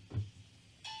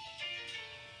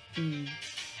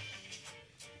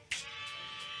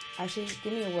 Actually,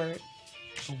 give me a word.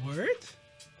 A word?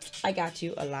 I got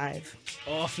you. Alive.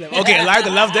 Oh, flip. Okay, Alive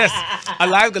could love this.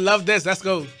 Alive could love this. Let's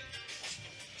go.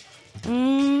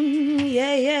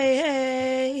 Yeah.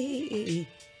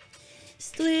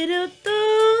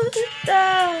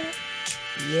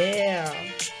 Yeah.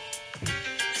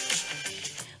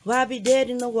 Why be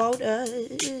dead in the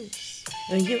waters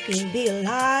when you can be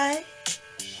alive?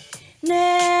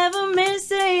 Never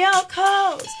missing your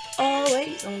calls,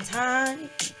 always on time.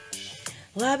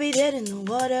 Why be dead in the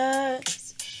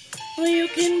waters when you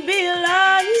can be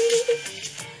alive?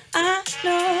 I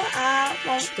know I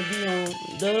want to be on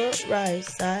the right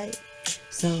side,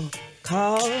 so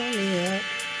call me up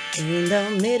in the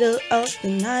middle of the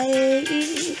night.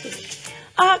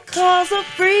 Our calls are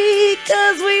free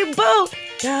 'cause we both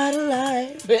got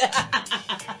alive.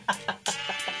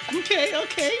 Okay.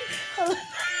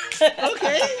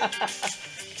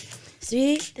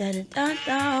 Sweet daddy da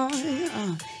da,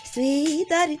 sweet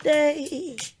daddy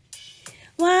day.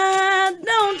 Why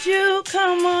don't you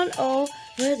come on over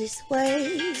this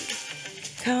way?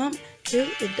 Come to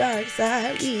the dark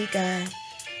side, we got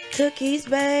cookies,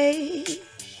 babe.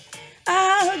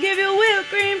 I'll give you whipped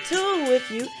cream too if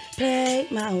you play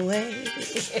my way.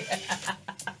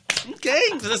 Okay,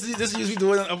 so this is usually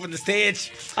doing it up on the stage.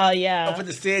 Oh yeah. Up on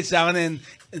the stage down in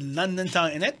London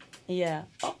town, innit? Yeah.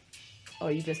 Oh,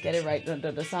 you just get it right.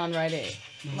 The sound right in.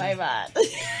 My bad.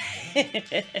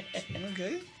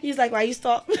 Okay. He's like, why you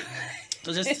stop?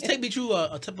 So just take me through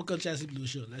a typical Chelsea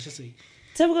Blues show. Let's just say.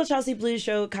 Typical Chelsea Blues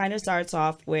show kind of starts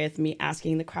off with me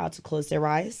asking the crowd to close their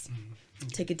eyes.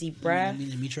 Take a deep breath.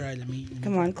 Let me try.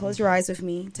 Come on, close your eyes with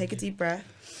me. Take a deep breath.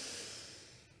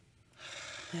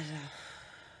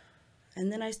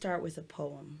 And then I start with a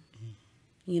poem.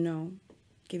 You know,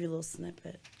 give you a little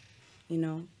snippet. You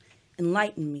know,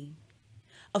 enlighten me.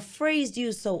 A phrase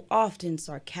used so often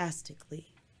sarcastically.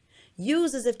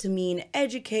 Used as if to mean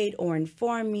educate or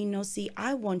inform me. No, see,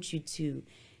 I want you to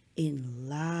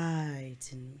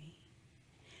enlighten me.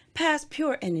 Pass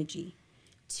pure energy.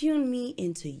 Tune me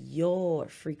into your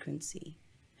frequency.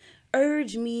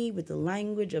 Urge me with the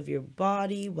language of your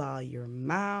body while your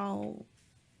mouth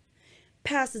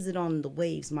passes it on the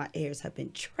waves my ears have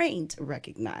been trained to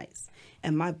recognize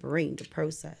and my brain to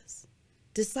process.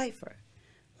 Decipher.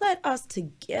 Let us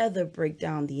together break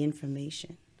down the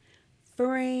information,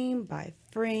 frame by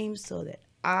frame, so that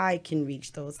I can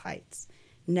reach those heights,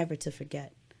 never to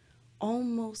forget,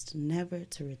 almost never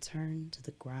to return to the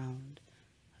ground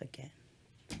again.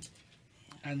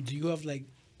 And do you have like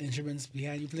instruments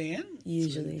behind you playing?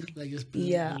 Usually. So, like just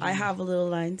Yeah, I have a little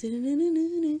line.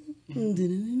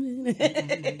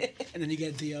 And then you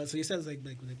get the so you said it's like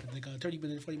a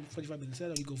 30-minute, 45-minute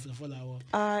set, or you go for the full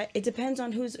hour? It depends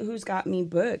on who's got me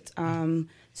booked.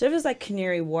 So if it's like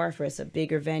Canary Wharf, or it's a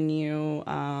bigger venue,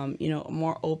 you know, a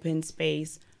more open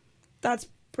space, that's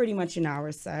pretty much an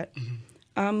hour set.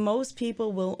 Most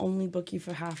people will only book you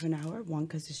for half an hour. One,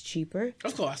 because it's cheaper.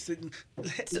 Of course,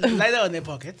 lighter on their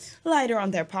pockets. Lighter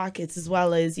on their pockets, as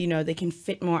well as, you know, they can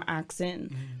fit more acts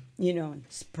in, you know, and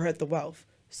spread the wealth.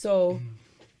 So,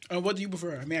 What do you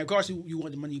prefer? I mean, of course you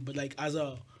want the money, but like as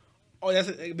a,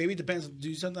 maybe it depends. Do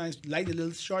you sometimes like a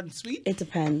little short and sweet? it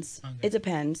depends. Okay. It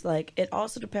depends. Like, it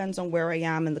also depends on where I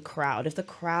am in the crowd. If the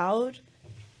crowd,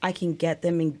 I can get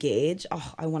them engaged,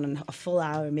 I want a full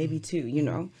hour, maybe two, you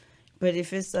know. But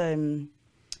if it's a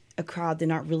crowd, they're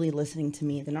not really listening to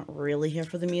me. They're not really here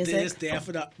for the music. They're just there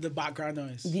for the background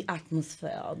noise. The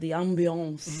atmosphere, the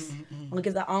ambiance. I'll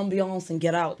give that ambiance and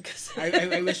get out.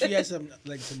 I wish we had some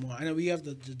more. I know we have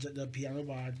the piano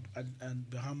bar and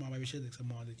behind I wish we had like some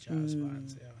more of the jazz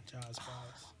bars. Yeah, jazz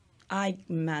bars. I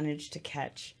managed to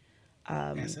catch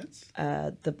Essence?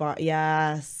 the bar.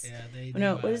 Yes. Yeah, they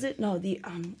No, do, what is it? No, the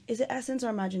is it Essence or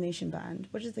Imagination Band?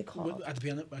 What is it called? At the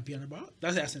piano bar?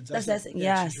 That's Essence. That's it. Essence.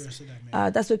 Yeah, Yes. she said that,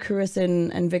 man. That's with Carissa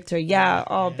and Victor. Yeah.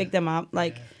 Oh, Yeah. big them up.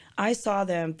 Like, Yeah. I saw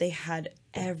them. They had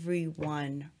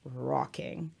everyone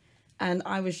rocking, and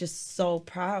I was just so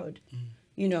proud.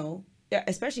 You know, yeah,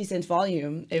 especially since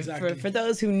Volume. Exactly. For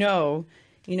those who know,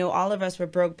 you know, all of us were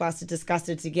broke, busted,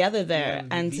 disgusted together there,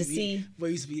 and to see.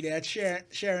 We used to be there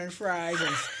sharing fries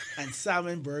and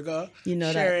salmon burger. You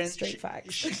know sharing, that straight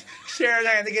facts. Sharing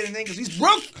that to get anything because he's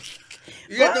broke.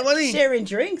 You got no money. Sharing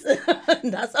drinks.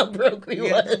 That's how broke we You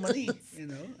was. got no money. You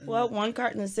know. Well, one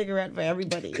carton of cigarette for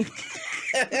everybody.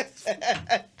 I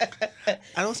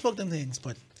don't smoke them things,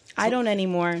 but I don't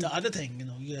anymore. the other thing, you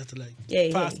know, you have to like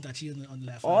Yeah, pass yeah. that cheese on the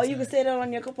left. Or you can say that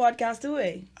on your podcast too,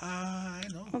 eh? I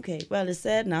know. Okay, well, it's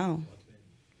said now.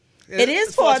 It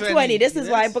is 4:20. This is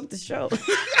why I booked the show.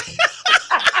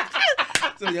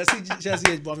 So you'll see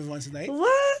Chelsea bought me once tonight.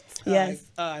 What? Yes.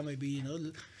 I might be, you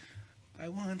know, I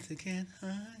want to get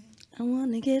high. I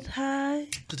want to get high.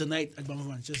 So tonight at Bummer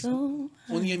Once, just So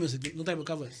only your music, no type of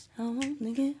covers. I want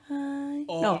to get high.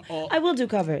 Or- I will do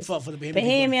covers. For the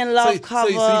Bohemian Love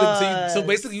covers. So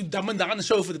basically, you dumbing down the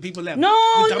show for the people left. No,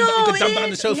 you no, you dumb it down the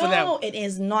is- show for them. no, it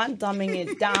is not dumbing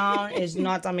it down. It's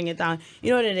not dumbing it down.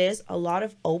 You know what it is? A lot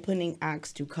of opening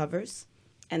acts do covers,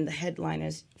 and the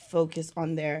headliners focus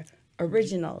on their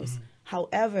originals.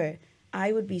 However,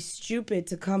 I would be stupid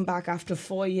to come back after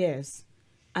 4 years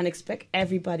and expect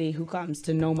everybody who comes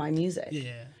to know my music.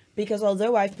 Yeah. Because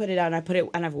although I've put it out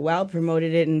and I've well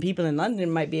promoted it, and people in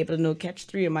London might be able to catch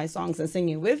 3 of my songs and sing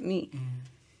it with me.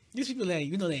 These people,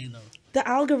 you know they ain't know. The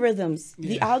algorithms.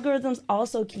 The Yeah. algorithms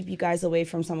also keep you guys away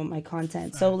from some of my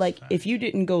content. So, like, if you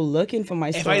didn't go looking for my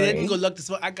If story, I didn't go look this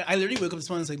one, I literally woke up this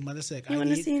morning and was like, mother sick. you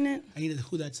wouldn't have seen it. I needed to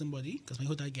hoot at somebody because my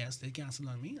hoot at guest, they canceled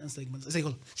on me. And it's like,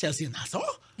 hold on, Chelsea in Nassau?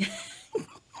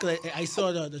 Because I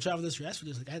saw the Traveler's Rest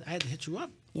videos. Like, I had to hit you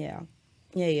up. Yeah.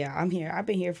 I'm here. I've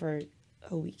been here for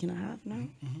a week and a half now.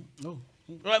 Oh.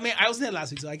 Well, I mean, I wasn't there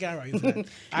last week, so I can't write you for that.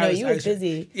 No, you were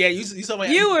busy. Yeah, you saw my...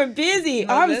 You were busy.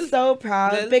 No, I'm little- so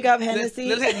proud. little- Big up little- Hennessy.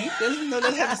 Little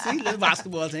Hennessy, little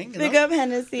basketball thing. You Big know? up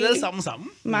Hennessy. Little something.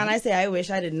 Man, I say I wish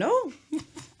I didn't know.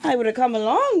 I would have come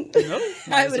along. know,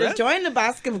 might I as would have well. joined the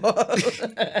basketball.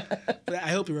 But I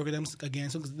hope you work with them again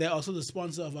soon because they're also the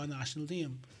sponsor of our national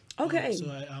team. Okay. So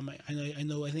I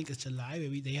know. I think it's July.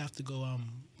 Maybe they have to go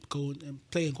and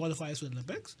play and qualify for the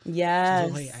Olympics. Yes.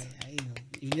 So hey, you know,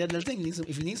 if you need that little thing,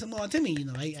 if you need some more Timmy, you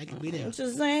know, I could be there. I'm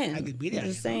just saying. I could be there, I'm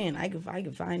just you know. saying. I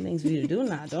could find things for you to do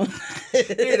now. Don't.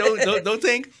 Hey, don't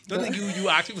think you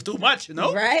asking for too much, you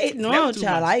know. Right? No, Never too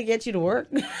child. much. I get you to work.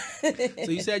 So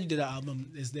you said you did an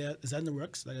album. Is that in the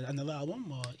works? Like another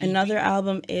album or EP? Another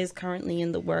album is currently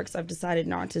in the works. I've decided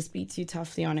not to speak too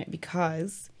toughly on it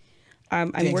because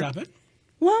I'm Things working. happen?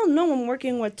 Well, no, I'm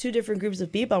working with two different groups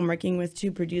of people. I'm working with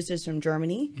two producers from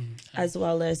Germany, as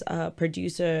well as a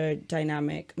producer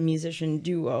dynamic musician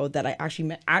duo that I actually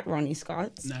met at Ronnie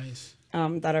Scott's, Nice.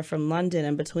 that are from London.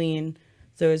 And between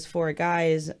those four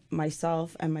guys,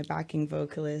 myself and my backing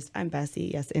vocalist, I'm Bessie,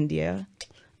 yes, India.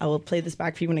 I will play this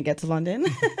back for you when I get to London.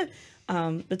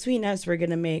 Between us, we're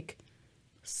going to make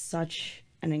such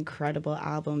an incredible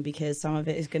album because some of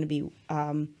it is going to be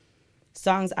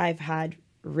songs I've had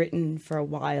written for a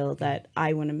while that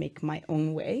I want to make my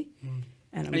own way, and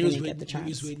I'm And going to get the you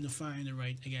was chance. waiting to find the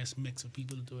right, I guess, mix of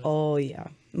people to do it. Oh yeah,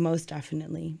 most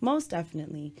definitely.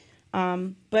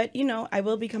 But you know, I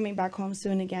will be coming back home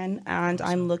soon again, and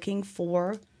I'm looking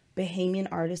for Bahamian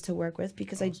artists to work with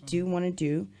because I do want to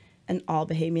do an all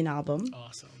Bahamian album.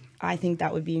 Awesome. I think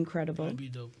that would be incredible. That'd be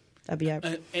dope. That'd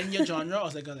be In your genre, or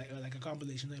is it like a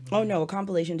compilation type of Oh thing? no, a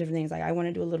compilation of different things. Like I want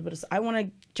to do a little bit of. I want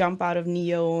to jump out of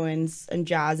neo and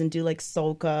jazz and do like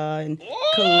soca and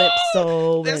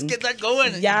calypso. Let's and, get that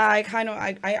going. Yeah,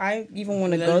 I even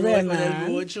want to go there, man.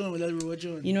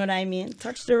 You know what I mean?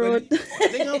 Touch the road.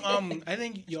 I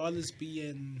think y'all is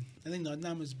being. I think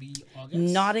Nottingham is be August.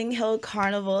 Notting Hill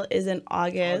Carnival is in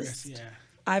August. Yeah.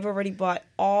 I've already bought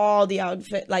all the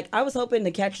outfit. Like I was hoping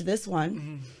to catch this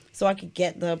one, so I could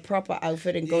get the proper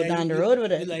outfit and go Yeah, down the you- road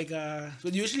with you it. Like,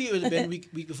 but usually it would have been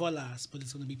week before last, but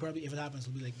it's gonna be probably if it happens,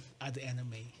 it'll be like at the end of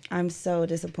May. I'm so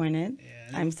disappointed.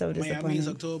 Yeah, I'm so Miami is disappointed.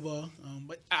 October,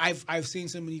 but I've seen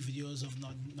so many videos of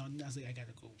not. I was like, I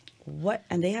gotta go. What?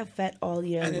 And they have fete all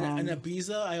year And long. then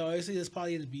Ibiza, I always see this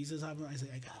party in Ibiza's happening. I say,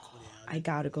 I gotta go there. I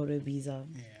gotta go to Ibiza.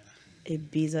 Yeah.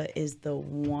 Ibiza is the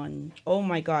one. Oh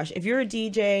my gosh. If you're a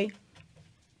DJ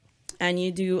and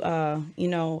you do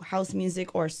house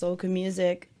music or soca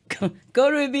music, go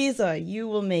to Ibiza. You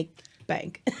will make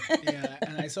bank. Yeah,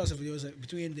 and I saw some videos like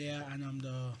between there and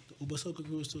the Uber Soca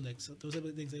cruise too. Like so those are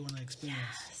the things they want to experience.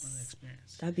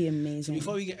 That'd be amazing.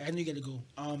 Before we get, I know you get to go.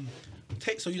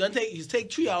 You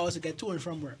take 3 hours to get to and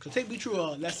from work. So take me through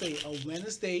let's say a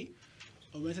Wednesday.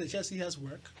 A Wednesday, Chelsea has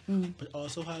work, but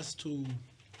also has to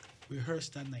rehearse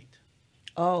that night.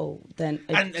 Oh, then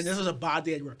And this was a bad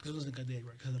day at work. This wasn't a good day at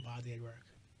work. This was a bad day at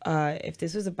work. if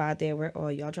this was a bad day at work, oh,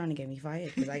 y'all trying to get me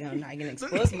fired because I can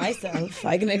expose myself.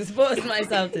 I can expose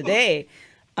myself today.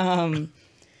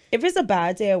 If it's a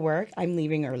bad day at work, I'm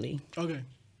leaving early. Okay.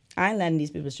 I ain't letting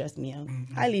these people stress me out.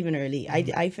 I leaving early.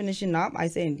 I finishing up. I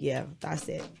saying, yeah, that's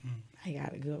it. I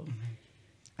gotta go.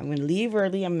 I'm gonna leave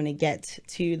early. I'm gonna get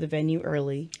to the venue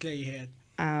early. Clear your head.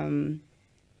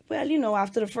 Well,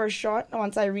 after the first shot,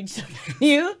 once I reach the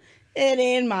venue, it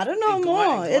ain't matter no It go more.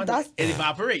 on, it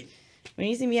evaporate. When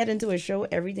you see me head into a show,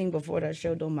 everything before that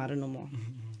show don't matter no more.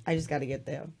 I just gotta get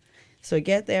there. So I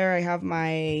get there, I have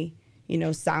my,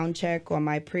 sound check or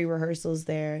my pre-rehearsals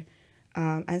there.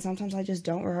 And sometimes I just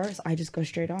don't rehearse. I just go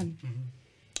straight on.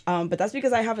 But that's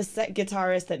because I have a set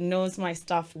guitarist that knows my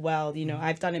stuff well.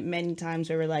 I've done it many times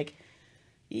where we're like,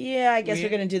 yeah, I guess we're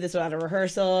going to do this without a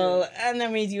rehearsal. Yeah. And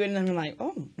then we do it and then I'm like,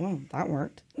 oh, well, that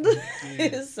worked.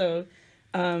 Yeah. So,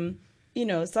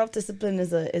 self-discipline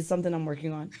is something I'm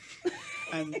working on.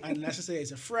 and let's just say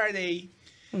it's a Friday.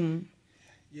 You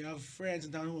have friends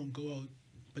in town who won't go out,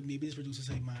 but maybe this producer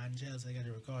say, man, Chels, I got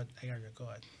to record.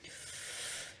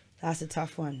 That's a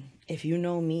tough one. If you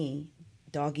know me,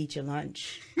 dog eat your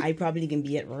lunch. I probably can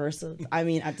be at rehearsal. I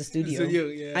mean, at the studio.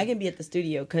 Yeah. I can be at the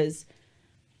studio because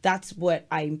that's what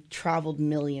I traveled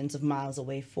millions of miles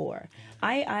away for.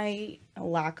 I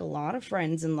lack a lot of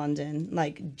friends in London,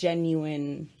 like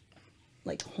genuine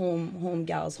like home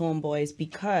gals, home boys,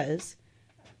 because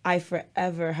I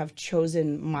forever have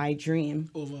chosen my dream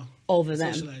over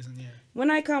them. Socializing, yeah. When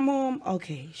I come home,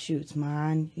 okay, shoots,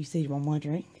 man. You say you want more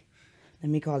drink? Let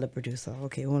me call the producer.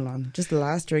 Okay, hold on. Just the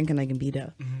last drink and I can be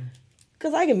there.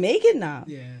 Because I can make it now.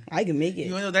 Yeah. I can make it.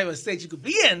 You know that was stage you could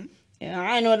be in. Yeah,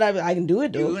 I know that I can do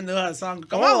it, You though. wouldn't know how the song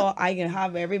come Or out. I can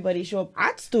have everybody show up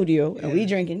at studio and we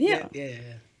drinking here. Yeah.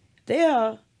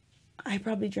 There, I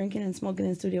probably drinking and smoking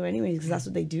in studio anyways because that's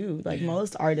what they do. Like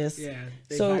most artists. Yeah,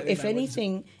 they So vibe- they if vibe with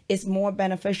anything, it's more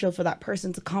beneficial for that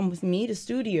person to come with me to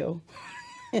studio.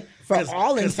 For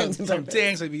all intents and some purposes.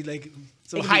 things would be like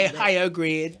some It could be higher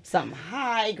grade. Some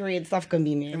high grade stuff can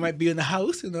be made. It might be in the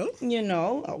house, you know. You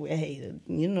know, hey,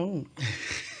 you know.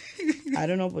 I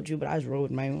don't know about you, but I just rode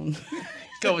with my own.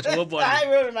 Go with your boy. I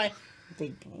rode with my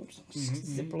big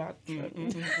Ziploc.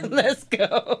 Let's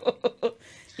go.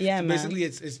 Yeah, man. Basically,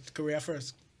 it's career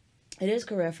first. It is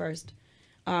career first.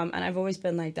 And I've always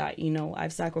been like that. You know,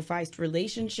 I've sacrificed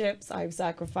relationships. I've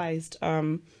sacrificed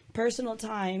personal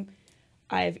time.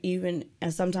 I've even,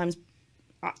 and sometimes,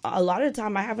 a lot of the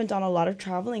time, I haven't done a lot of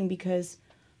traveling because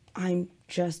I'm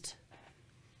just,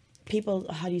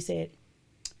 people, how do you say it?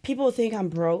 People think I'm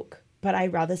broke, but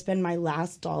I'd rather spend my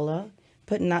last dollar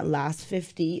putting that last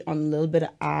 50 on a little bit of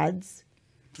ads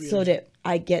so that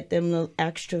I get them little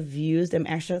extra views, them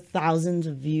extra thousands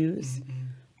of views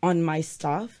on my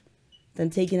stuff than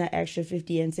taking that extra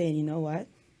 50 and saying, you know what?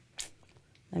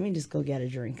 Let me just go get a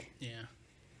drink. Yeah.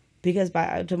 Because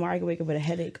by tomorrow I can wake up with a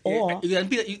headache. Or You don't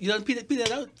pee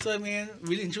that out. So I mean,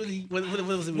 really and truly, what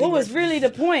was it? what was really the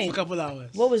For point? a couple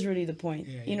hours. What was really the point?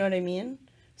 Yeah, You know what I mean?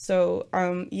 So,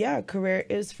 yeah, career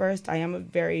is first. I am a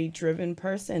very driven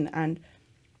person, and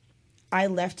I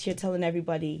left here telling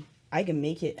everybody I can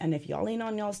make it. And if y'all ain't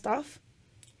on y'all stuff,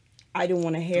 I don't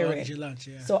want to hear Go it. get your lunch,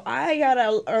 yeah. So I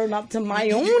gotta earn up to my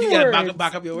own You gotta words.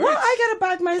 back up your Well, words. I gotta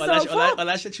back myself up. All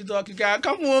that shit you talk, you gotta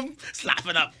come home, slap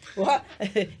it up. What?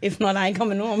 If not, I ain't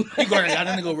coming home. You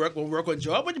gotta go work on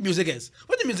job. What the music is?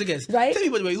 Right. Tell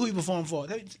me who you perform for.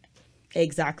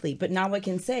 Exactly. But now I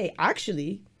can say,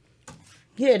 actually,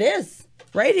 here it is.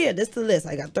 Right here. This is the list.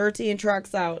 I got 13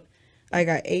 tracks out. I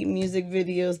got 8 music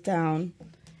videos down.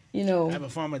 You know, I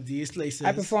perform at these places.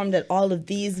 I performed at all of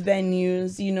these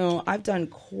venues. You know, I've done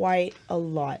quite a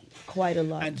lot.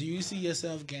 And do you see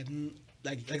yourself getting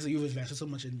like so you've invested so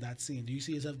much in that scene? Do you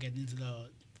see yourself getting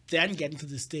to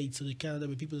the States, so the Canada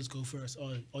where people just go first,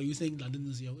 or you think London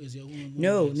is your home?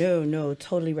 No.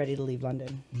 Totally ready to leave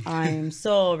London. I'm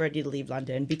so ready to leave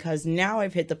London because now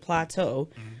I've hit the plateau,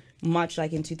 much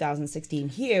like in 2016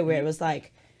 here, where it was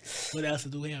like, What else to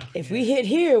do here? if we hit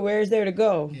here, where's there to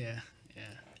go? Yeah.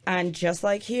 And just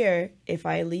like here, if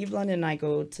I leave London and I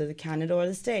go to the Canada or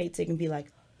the States, it can be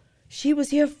like, she was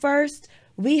here first.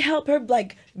 We help her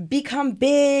like become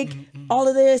big. All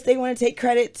of this, they want to take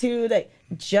credit to like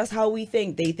just how we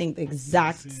think. They think the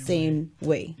exact same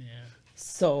way. Yeah.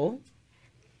 So,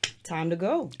 time to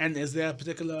go. And is there a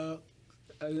particular,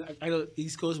 I know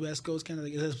East Coast, West Coast, Canada,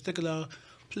 is there a particular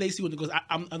place you want to go?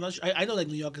 I'm not sure. I know like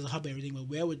New York is a hub of everything, but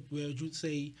where would you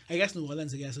say? I guess New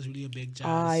Orleans, is really a big jazz.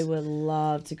 I would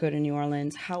love to go to New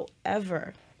Orleans.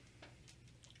 However,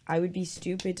 I would be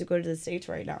stupid to go to the States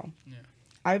right now. Yeah.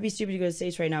 I would be stupid to go to the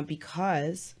States right now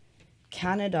because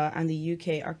Canada and the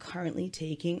UK are currently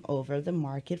taking over the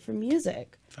market for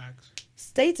music. Facts.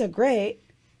 States are great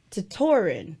to tour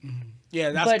in.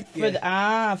 Yeah, that's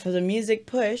But for the music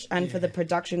push and for the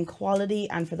production quality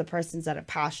and for the persons that are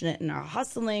passionate and are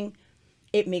hustling,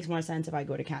 it makes more sense if I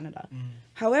go to Canada.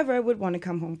 However, I would want to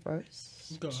come home first.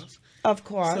 Of course. Of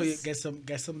course. So you get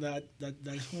some of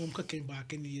that home cooking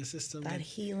back into your system. That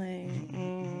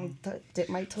healing. Dip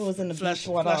my toes in the flush beach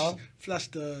water.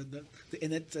 the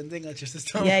innards and thing out your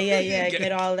system. Yeah.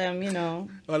 Get all them, you know.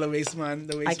 all the waste man.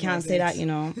 I can't say that, you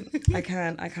know. I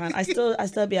can't. I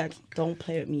still be like, don't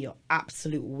play with me, you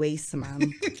absolute waste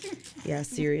man. Yeah,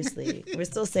 seriously. We're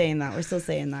still saying that.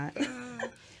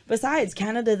 Besides,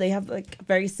 Canada, they have like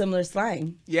very similar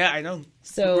slang. Yeah, I know.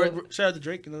 So shout out to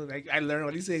Drake. You know, like I learned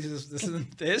what he says. Just listen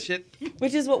to his shit.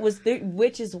 which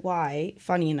is why,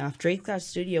 funny enough, Drake's got a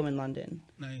studio in London.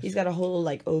 Nice. He's got a whole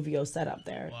like OVO setup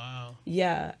there. Wow.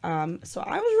 Yeah. So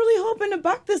I was really hoping to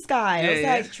buck this guy. I was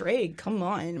Yeah. like, Drake, come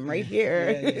on, I'm right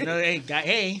here. Yeah, you know, hey.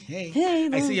 Hey,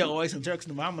 I see man. you always some Turks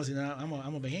and the Bahamas. You know, I'm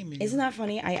a Bahamian. Isn't that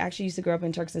funny? I actually used to grow up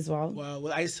in Turks as well.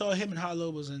 Well, I saw him and Harlow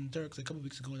was in Turks a couple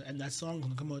weeks ago, and that song's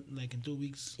gonna come out like in 2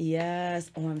 weeks. Yes.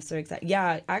 Oh, I'm so excited.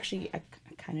 Yeah, actually, I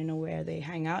kind of know where they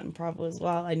hang out in Provo as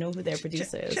well. I know who their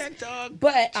producer is. Check, dog.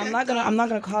 But Check, I'm not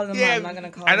gonna call them out. I'm not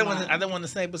gonna call I them don't want. out. I don't want the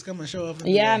snipers come and show up.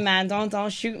 Yeah, man, don't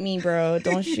shoot me, bro.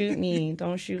 Don't shoot me.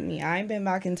 Don't shoot me. I ain't been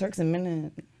back in Turks a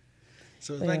minute.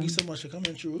 So thank you so much for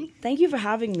coming through. Thank you for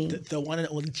having me. The one and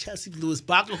only Chelsea Blues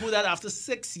back with Who That after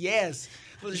 6 years.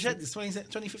 Well, shit, it's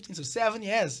 2015, so 7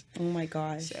 years. Oh my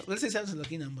gosh. Let's say 7's a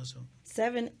lucky number. So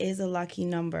 7 is a lucky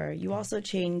number. You also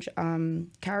change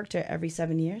character every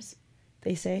 7 years,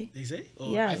 they say. they say.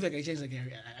 Oh, Yeah. I feel like I changed like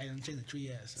I don't change in 3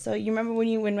 years. So. So you remember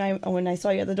when I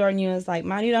saw you at the door and you was like,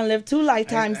 man, you done lived 2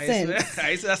 lifetimes since.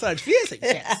 That's how it feels like.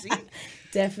 Chelsea.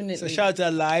 Definitely. So shout out to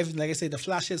Alive. Like I said, the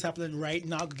flash is happening right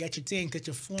now. Go get your thing, get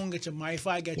your phone, get your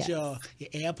MiFi, get Yes. your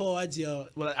AirPods,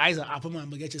 well, I was an Apple man,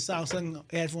 but get your Samsung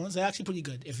headphones. They're actually pretty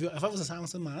good. If I was a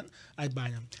Samsung man, I'd buy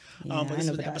them. Yeah, But I this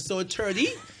know is that. episode 30.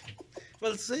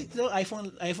 Well, see,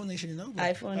 iPhone Nation, you know.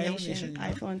 iPhone Nation, you know.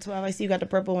 iPhone 12. I see you got the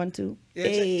purple one too. Yeah,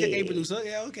 check Hey. producer.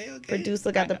 Yeah, okay.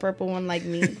 Producer got the purple one like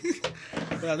me.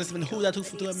 Well, this has been Who That Who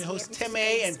For. I'm your host, Tim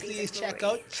A, and please check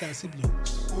out Chelsea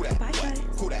Blues. Who that? Bye, guys.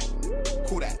 Who that?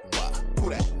 Who that? What? Who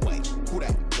that?